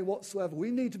any way whatsoever. We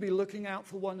need to be looking out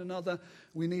for one another.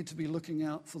 We need to be looking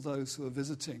out for those who are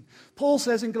visiting. Paul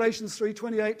says in Galatians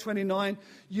 3:28-29,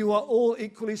 you are all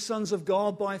equally sons of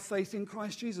God by faith in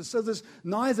Christ Jesus. So there's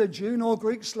neither Jew nor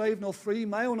Greek, slave nor free,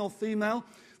 male nor female,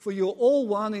 for you're all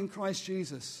one in Christ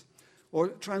Jesus. Or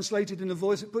translated in a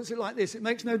voice, it puts it like this: it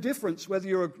makes no difference whether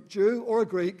you're a Jew or a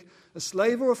Greek, a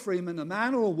slave or a freeman, a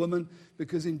man or a woman,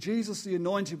 because in Jesus, the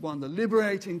Anointed One, the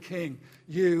liberating King,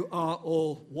 you are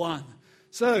all one.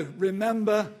 So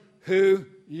remember who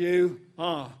you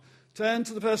are. Turn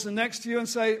to the person next to you and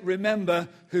say, remember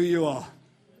who you are.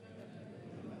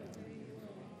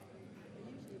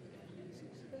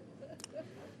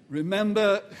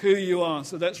 Remember who you are.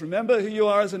 So let's remember who you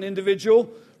are as an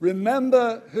individual.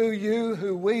 Remember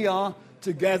who we are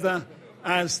together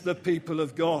as the people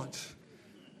of God.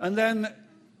 And then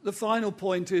the final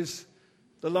point is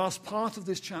the last part of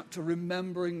this chapter,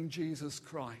 remembering Jesus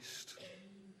Christ.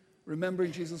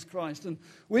 Remembering Jesus Christ. And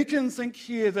we can think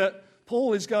here that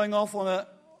Paul is going off on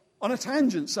a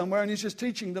tangent somewhere, and he's just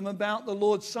teaching them about the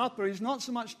Lord's Supper. He's not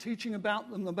so much teaching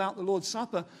them about the Lord's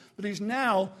Supper, but he's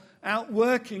now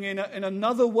outworking in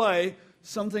another way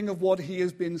something of what he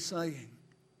has been saying.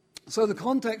 So the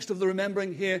context of the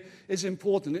remembering here is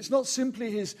important. It's not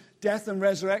simply his death and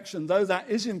resurrection, though that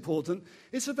is important.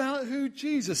 It's about who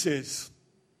Jesus is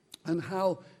and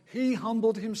how he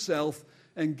humbled himself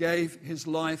and gave his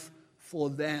life for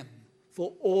them,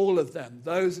 for all of them,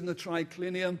 those in the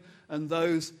triclinium and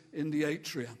those in the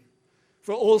atrium,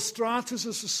 for all stratas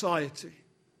of society,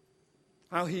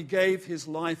 how he gave his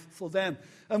life for them.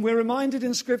 And we're reminded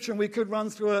in Scripture, and we could run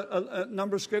through a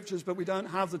number of Scriptures, but we don't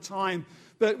have the time,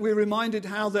 but we're reminded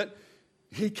how that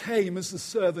he came as the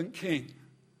servant king.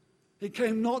 He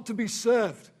came not to be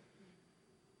served.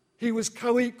 He was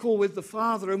co-equal with the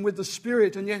Father and with the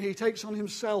Spirit, and yet he takes on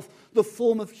himself the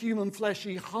form of human flesh.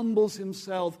 He humbles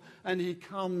himself, and he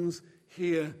comes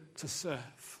here to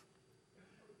serve.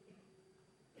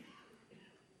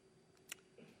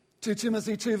 2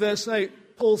 Timothy 2 verse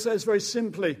 8, Paul says very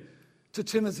simply to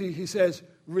Timothy, he says,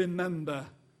 remember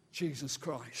Jesus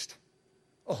Christ.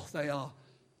 Oh,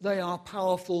 they are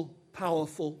powerful,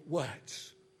 powerful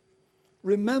words.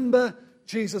 Remember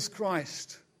Jesus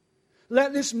Christ.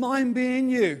 Let this mind be in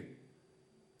you,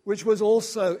 which was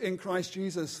also in Christ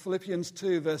Jesus. Philippians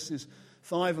 2 verses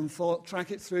 5 and 4, track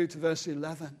it through to verse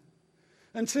 11.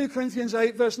 And 2 Corinthians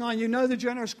 8 verse 9, you know the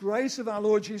generous grace of our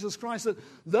Lord Jesus Christ, that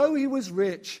though he was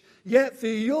rich, yet for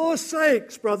your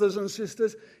sakes, brothers and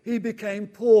sisters, he became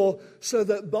poor, so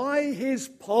that by his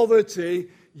poverty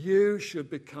you should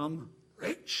become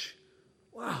rich.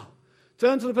 Wow.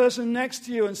 Turn to the person next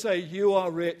to you and say, you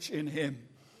are rich in him.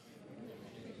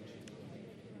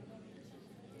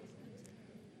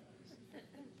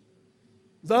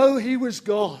 Though he was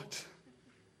God,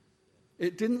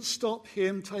 it didn't stop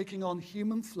him taking on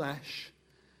human flesh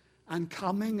and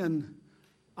coming and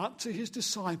up to his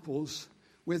disciples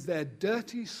with their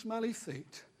dirty, smelly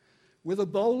feet, with a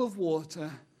bowl of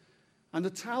water and a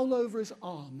towel over his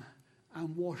arm,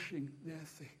 and washing their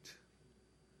feet.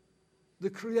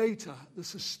 The Creator, the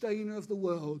Sustainer of the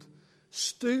world,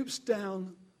 stoops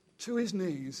down to his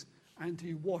knees and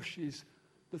he washes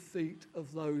the feet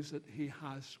of those that he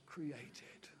has created.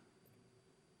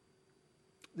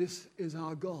 This is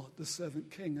our God, the servant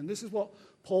king. And this is what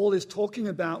Paul is talking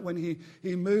about when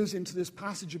he moves into this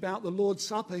passage about the Lord's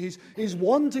Supper. He's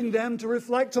wanting them to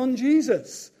reflect on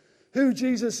Jesus, who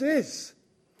Jesus is,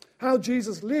 how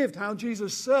Jesus lived, how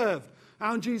Jesus served,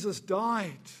 how Jesus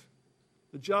died,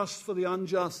 the just for the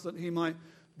unjust, that he might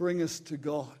bring us to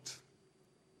God.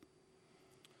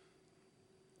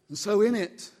 And so in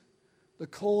it, the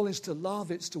call is to love,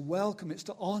 it's to welcome, it's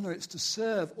to honor, it's to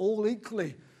serve all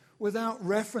equally, without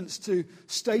reference to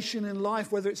station in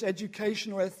life, whether it's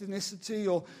education or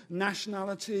ethnicity or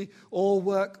nationality or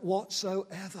work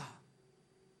whatsoever.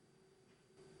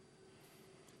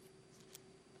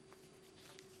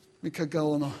 We could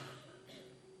go on,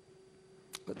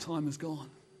 but time is gone.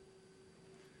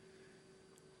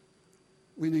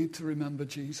 We need to remember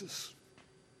Jesus.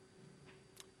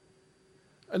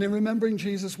 And in remembering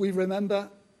Jesus, we remember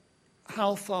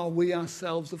how far we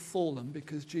ourselves have fallen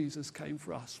because Jesus came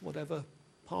for us, whatever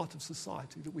part of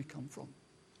society that we come from.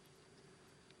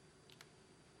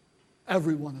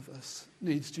 Every one of us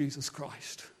needs Jesus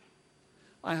Christ.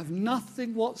 I have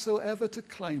nothing whatsoever to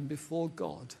claim before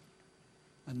God,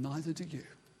 and neither do you.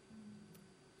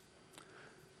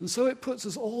 And so it puts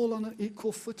us all on an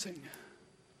equal footing.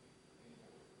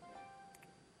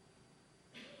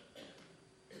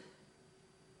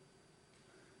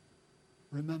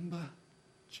 Remember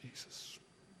Jesus.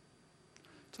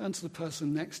 Turn to the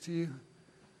person next to you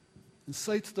and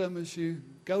say to them as you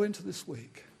go into this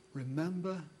week,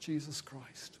 remember Jesus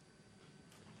Christ.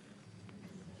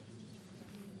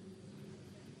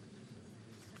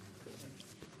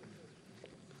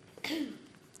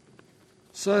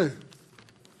 So,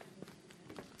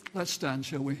 let's stand,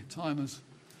 shall we? Time has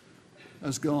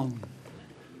has gone.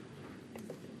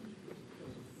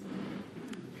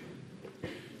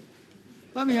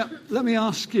 Let me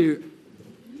ask you,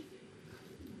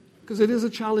 because it is a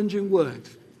challenging word.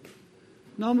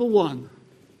 Number one,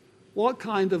 what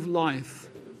kind of life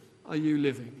are you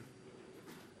living?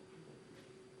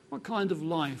 What kind of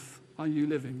life are you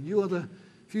living?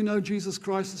 If you know Jesus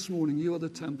Christ this morning, you are the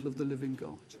temple of the living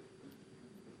God.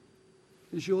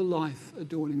 Is your life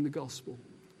adorning the gospel?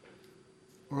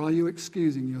 Or are you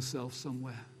excusing yourself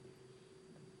somewhere?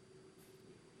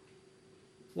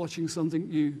 Watching something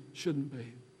you shouldn't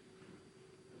be.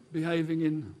 Behaving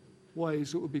in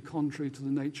ways that would be contrary to the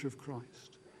nature of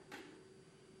Christ.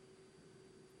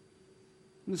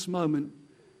 In this moment,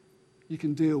 you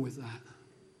can deal with that.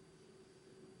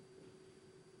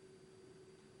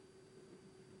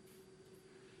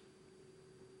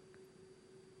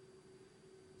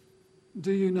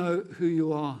 Do you know who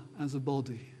you are as a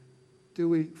body? Do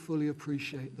we fully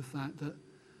appreciate the fact that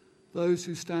those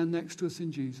who stand next to us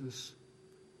in Jesus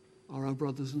are our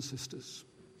brothers and sisters?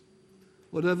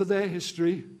 Whatever their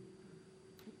history,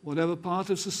 whatever part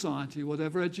of society,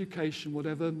 whatever education,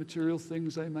 whatever material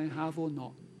things they may have or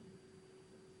not,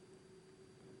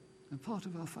 they're part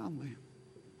of our family.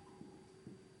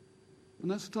 And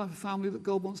that's the type of family that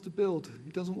God wants to build.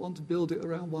 He doesn't want to build it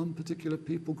around one particular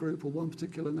people group or one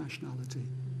particular nationality.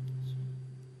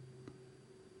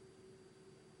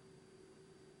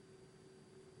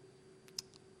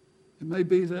 It may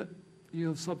be that you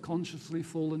have subconsciously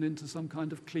fallen into some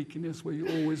kind of cliqueiness where you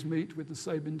always meet with the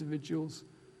same individuals.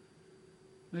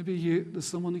 Maybe there's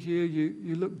someone here,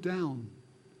 you look down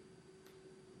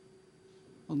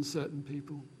on certain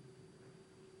people.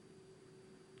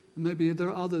 And maybe there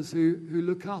are others who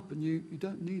look up and you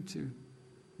don't need to.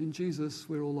 In Jesus,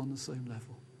 we're all on the same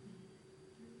level.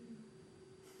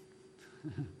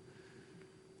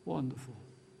 Wonderful.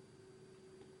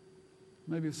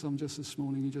 Maybe some just this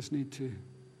morning, you just need to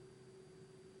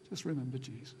just remember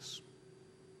Jesus.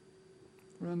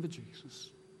 Remember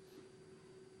Jesus.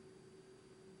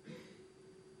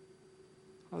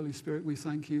 Holy Spirit, we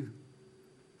thank you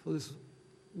for this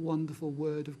wonderful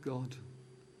word of God,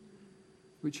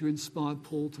 which you inspired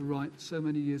Paul to write so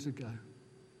many years ago.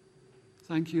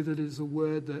 Thank you that it is a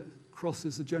word that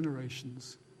crosses the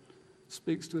generations,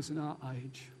 speaks to us in our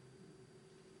age.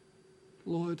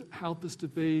 Lord, help us to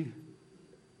be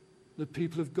the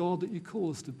people of God that you call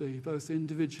us to be, both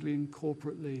individually and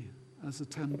corporately, as a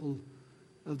temple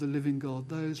of the living God,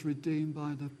 those redeemed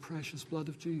by the precious blood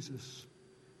of Jesus,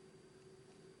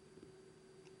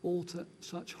 all at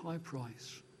such high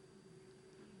price.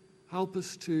 Help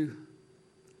us to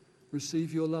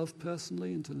receive your love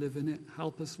personally and to live in it.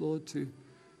 Help us, Lord, to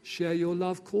share your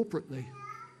love corporately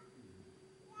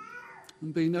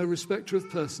and be no respecter of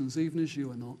persons, even as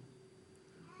you are not.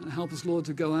 And help us, Lord,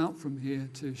 to go out from here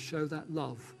to show that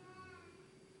love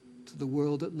to the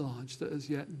world at large that as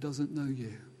yet doesn't know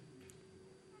you.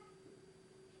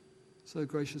 So,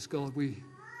 gracious God, we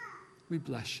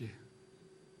bless you.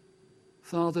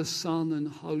 Father, Son, and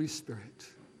Holy Spirit,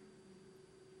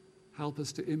 help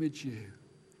us to image you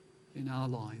in our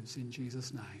lives. In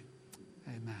Jesus' name,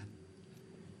 amen.